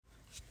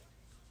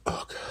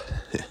Oh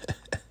god.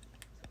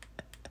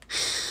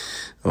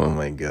 Oh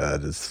my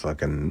god, it's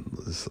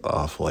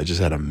awful. I just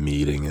had a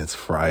meeting. It's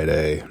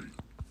Friday.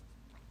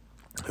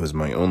 It was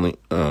my only.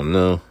 Oh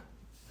no.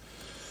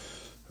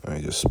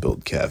 I just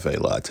spilled cafe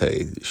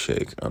latte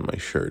shake on my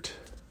shirt.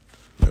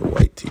 My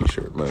white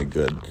t-shirt. My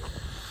good.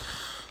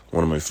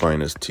 One of my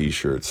finest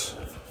t-shirts.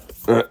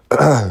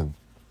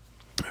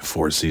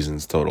 Four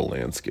Seasons Total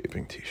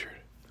Landscaping t-shirt.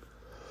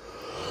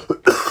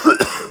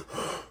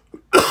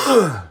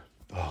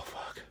 Oh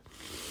fuck.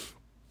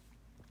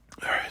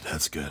 Alright,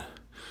 that's good.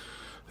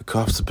 The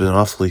coughs have been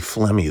awfully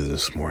phlegmy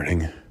this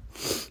morning.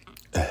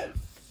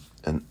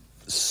 And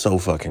so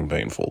fucking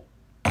painful.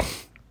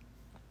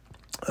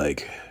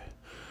 Like,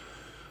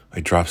 I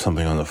dropped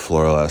something on the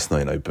floor last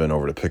night. I bent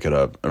over to pick it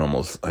up and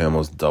I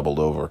almost doubled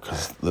over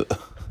because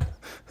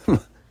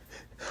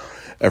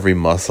every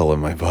muscle in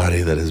my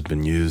body that has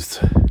been used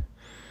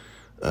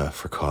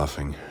for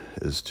coughing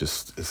is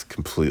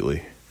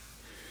completely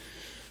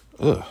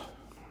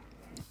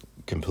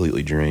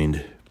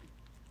drained.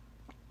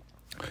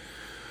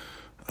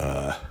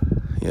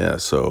 Yeah,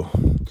 so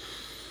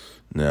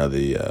now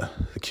the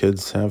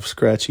kids have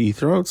scratchy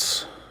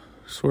throats,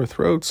 sore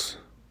throats.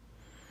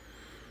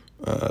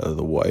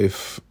 The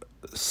wife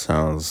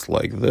sounds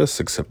like this,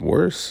 except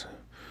worse.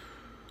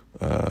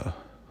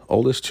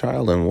 Oldest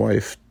child and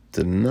wife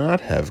did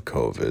not have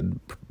COVID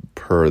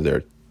per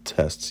their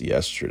tests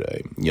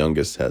yesterday.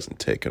 Youngest hasn't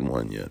taken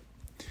one yet.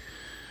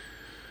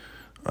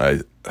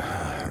 I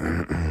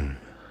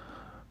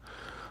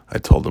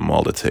told them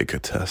all to take a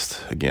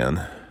test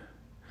again.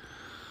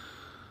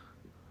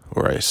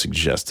 Or I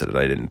suggested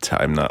it.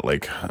 I'm not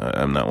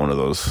one of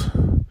those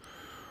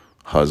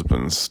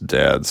husbands,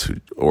 dads who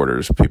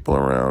orders people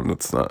around.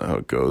 That's not how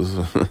it goes.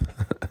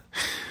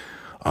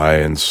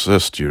 I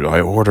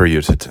order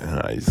you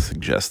to, I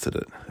suggested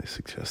it.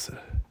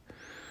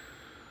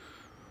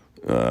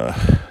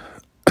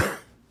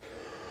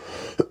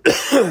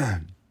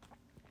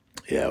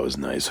 Yeah, it was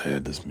nice. I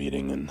had this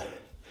meeting and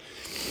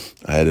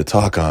I had to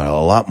talk on it a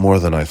lot more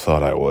than I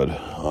thought I would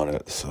on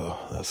it, so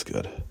that's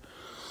good.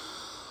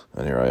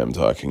 And here I am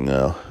talking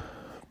now,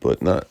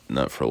 but not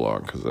for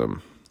long, because I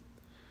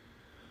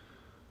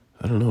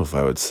don't know if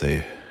I would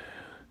say,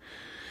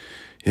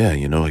 yeah,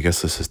 I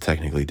guess this is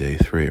technically day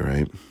 3,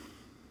 right?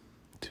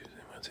 Tuesday,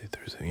 Wednesday,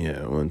 Thursday,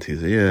 yeah,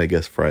 Tuesday, yeah, I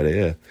guess Friday,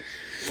 yeah.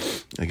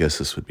 I guess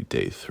this would be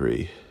day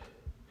 3.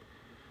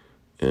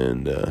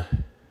 And,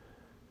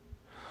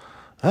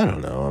 I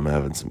don't know, I'm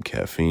having some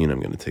caffeine,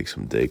 I'm going to take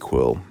some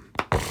Dayquil.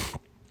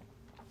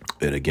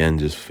 It again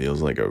just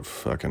feels like a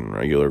fucking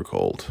regular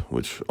cold,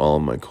 which all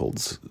of my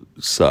colds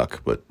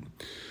suck, but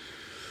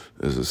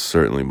this is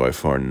certainly by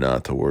far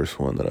not the worst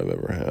one that I've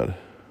ever had.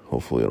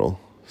 Hopefully it'll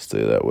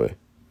stay that way.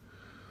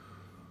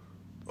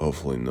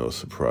 Hopefully no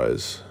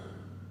surprise,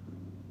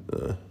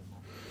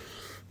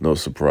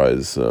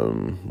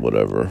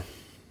 whatever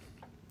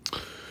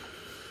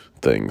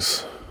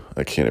things.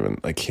 I can't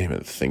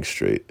even think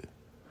straight.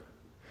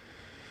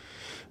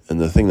 And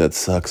the thing that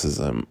sucks is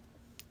I'm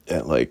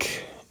at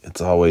it's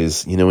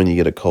always, when you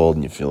get a cold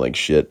and you feel like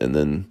shit, and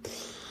then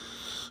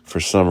for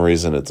some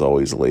reason it's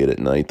always late at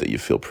night that you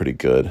feel pretty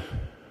good.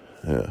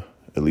 Yeah,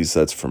 at least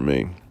that's for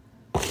me.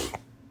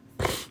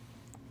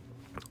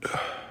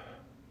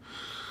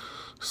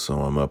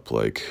 So I'm up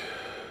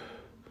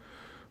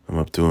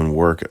doing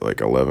work at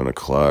 11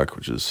 o'clock,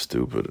 which is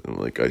stupid.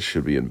 And I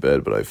should be in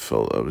bed, but I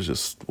was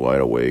just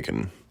wide awake,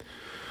 and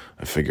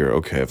I figure,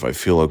 okay, if I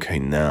feel okay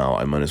now,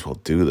 I might as well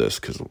do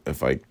this, because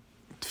if I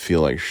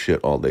feel like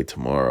shit all day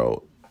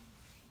tomorrow,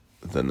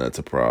 then that's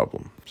a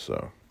problem.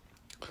 So,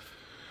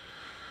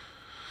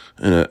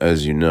 and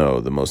as you know,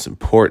 the most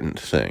important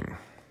thing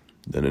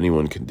that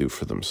anyone can do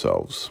for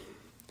themselves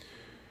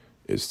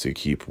is to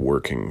keep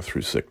working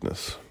through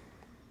sickness.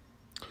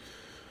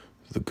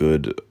 The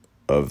good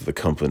of the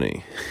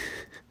company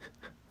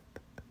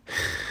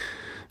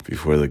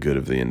before the good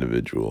of the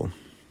individual.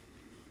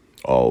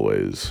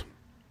 Always.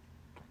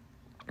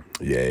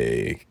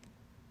 Yay,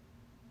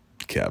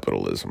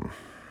 capitalism.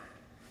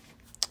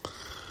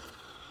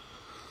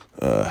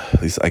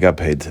 At least I got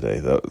paid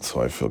today,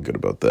 so I feel good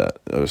about that.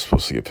 I was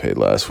supposed to get paid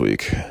last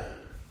week.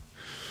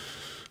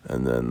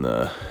 And then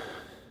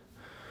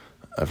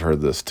I've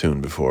heard this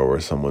tune before where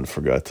someone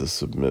forgot to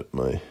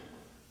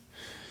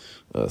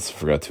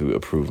forgot to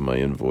approve my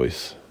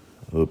invoice.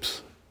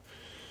 Oops.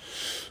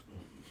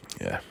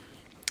 Yeah.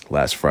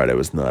 Last Friday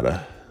was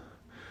it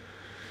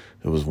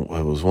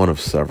was one of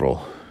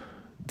several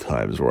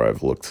times where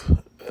I've looked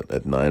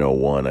at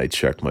 9:01, I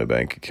checked my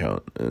bank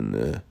account,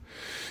 and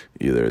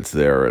either it's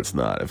there or it's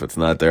not. If it's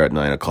not there at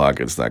 9 o'clock,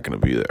 it's not going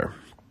to be there.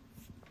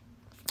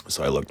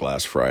 So I looked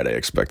last Friday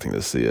expecting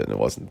to see it, and it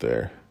wasn't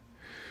there.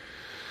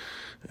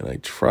 And I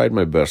tried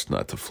my best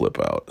not to flip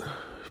out.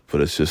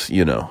 But it's just,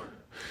 you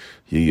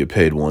get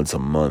paid once a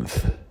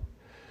month.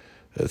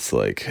 It's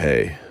like,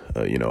 hey,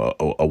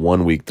 a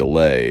 1 week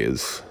delay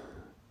it's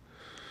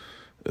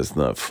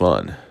not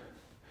fun.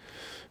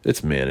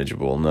 It's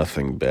manageable.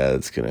 Nothing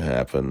bad's going to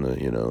happen.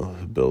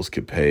 Bills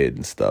get paid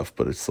and stuff.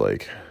 But it's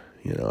like,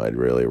 I'd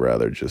really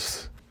rather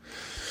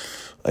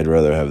I'd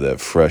rather have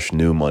that fresh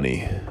new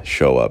money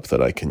show up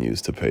that I can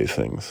use to pay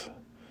things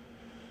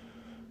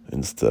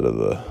instead of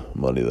the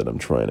money that I'm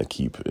trying to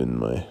keep in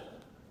my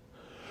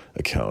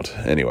account.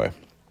 Anyway,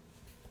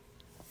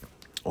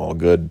 all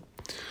good.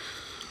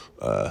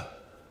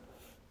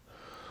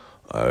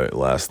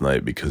 Last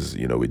night, because,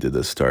 we did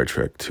this Star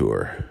Trek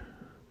tour,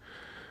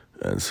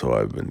 and so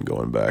I've been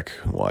going back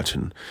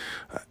watching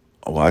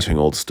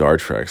old Star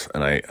Treks,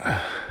 and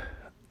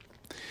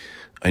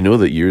I know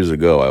that years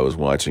ago I was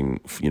watching,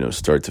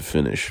 start to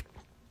finish,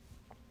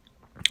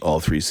 all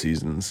 3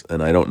 seasons,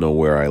 and I don't know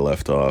where I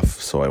left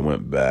off, so I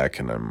went back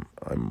and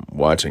I'm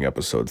watching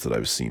episodes that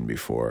I've seen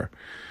before,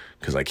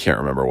 because I can't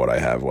remember what I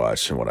have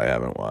watched and what I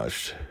haven't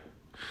watched.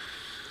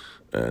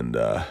 And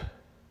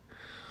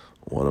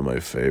one of my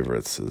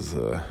favorites is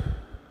I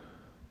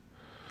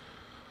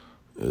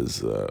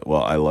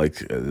watched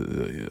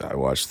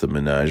The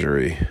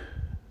Menagerie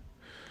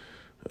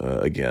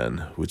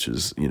again, which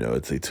is,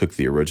 they took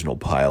the original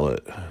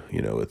pilot,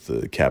 with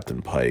the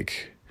Captain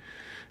Pike,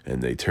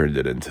 and they turned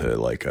it into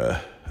like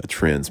a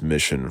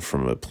transmission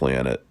from a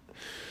planet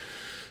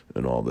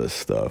and all this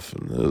stuff.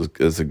 And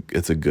it's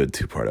a good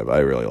 2-part episode. I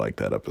really like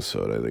that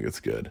episode. I think it's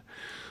good.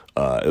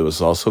 It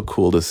was also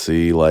cool to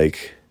see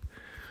like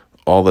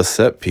all the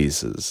set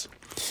pieces,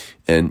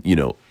 and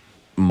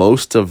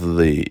most of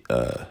the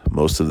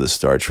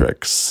Star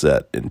Trek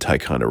set in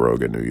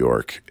Ticonderoga, New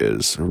York,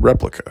 is a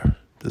replica.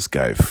 This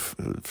guy,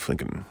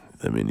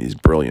 he's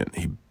brilliant.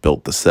 He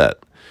built the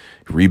set,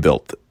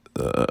 rebuilt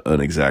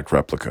an exact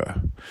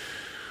replica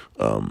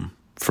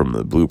from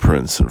the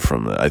blueprints and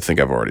from the. I think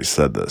I've already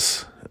said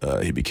this.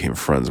 He became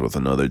friends with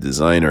another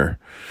designer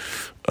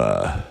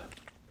on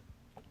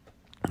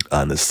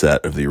the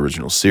set of the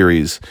original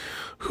series,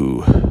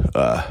 who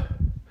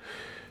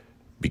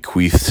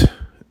bequeathed.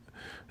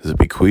 Is it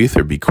bequeath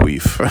or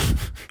bequeath?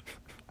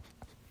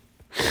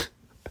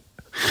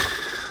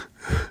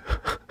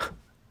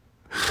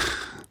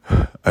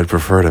 I'd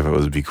prefer it if it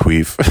was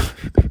bequeath.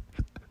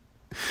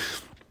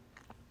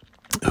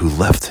 Who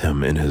left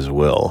him in his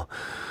will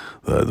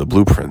the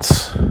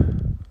blueprints,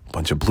 a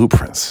bunch of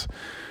blueprints.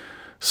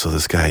 So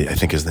this guy, I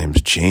think his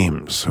name's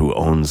James, who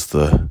owns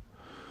the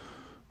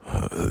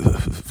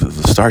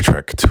Star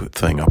Trek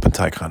thing up in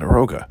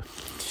Ticonderoga.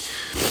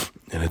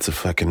 And it's a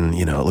fucking,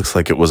 it looks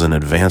like it was an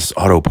Advanced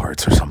Auto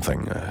Parts or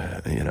something,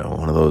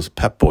 one of those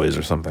Pep Boys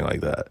or something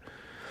like that.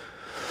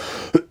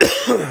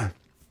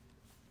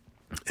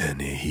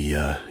 And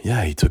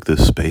he took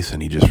this space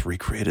and he just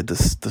recreated the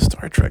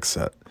Star Trek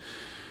set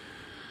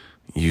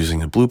using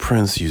the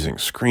blueprints, using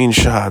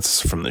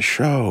screenshots from the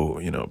show,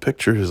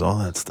 pictures, all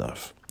that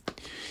stuff.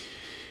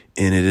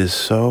 And it is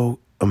so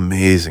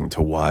amazing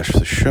to watch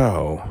the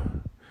show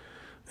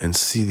and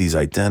see these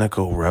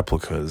identical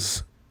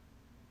replicas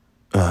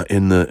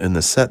in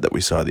the set that we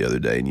saw the other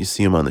day, and you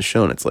see them on the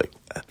show, and it's like,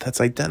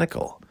 that's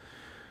identical.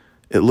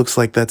 It looks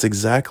like that's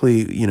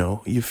exactly,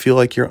 you feel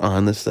like you're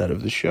on the set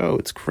of the show.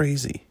 It's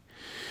crazy.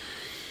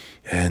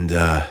 And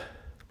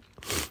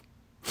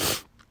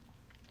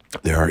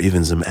there are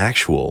even some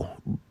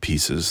actual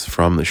pieces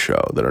from the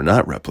show that are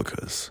not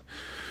replicas.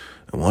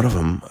 And one of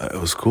them, it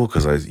was cool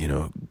because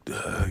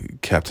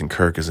Captain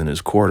Kirk is in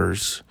his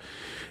quarters,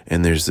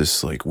 and there's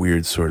this like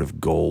weird sort of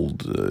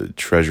gold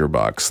treasure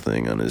box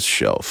thing on his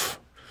shelf.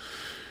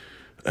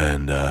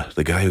 And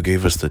the guy who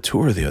gave us the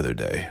tour the other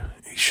day,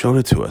 he showed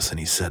it to us, and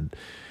he said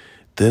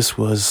this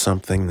was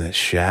something that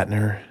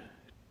Shatner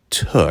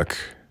took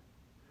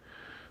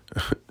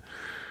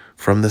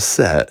from the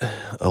set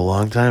a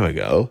long time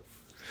ago.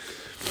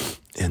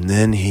 And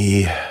then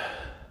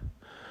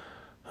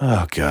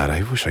oh God,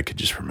 I wish I could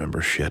just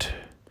remember shit.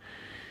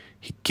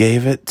 He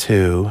gave it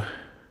to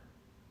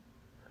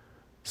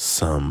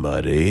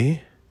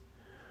somebody.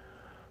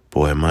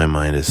 Boy, my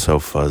mind is so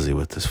fuzzy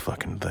with this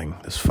fucking thing,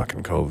 this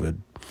fucking COVID.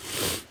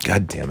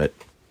 God damn it.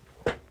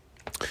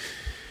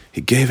 He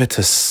gave it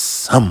to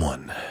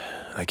someone.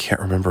 I can't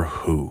remember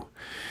who.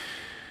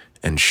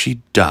 And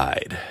she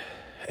died.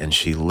 And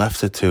she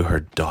left it to her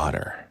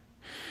daughter.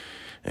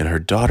 And her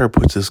daughter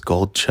puts this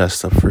gold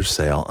chest up for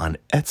sale on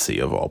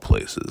Etsy, of all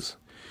places.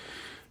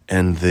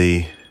 And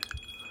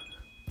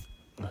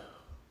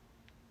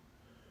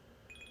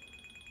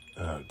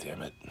oh,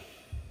 damn it.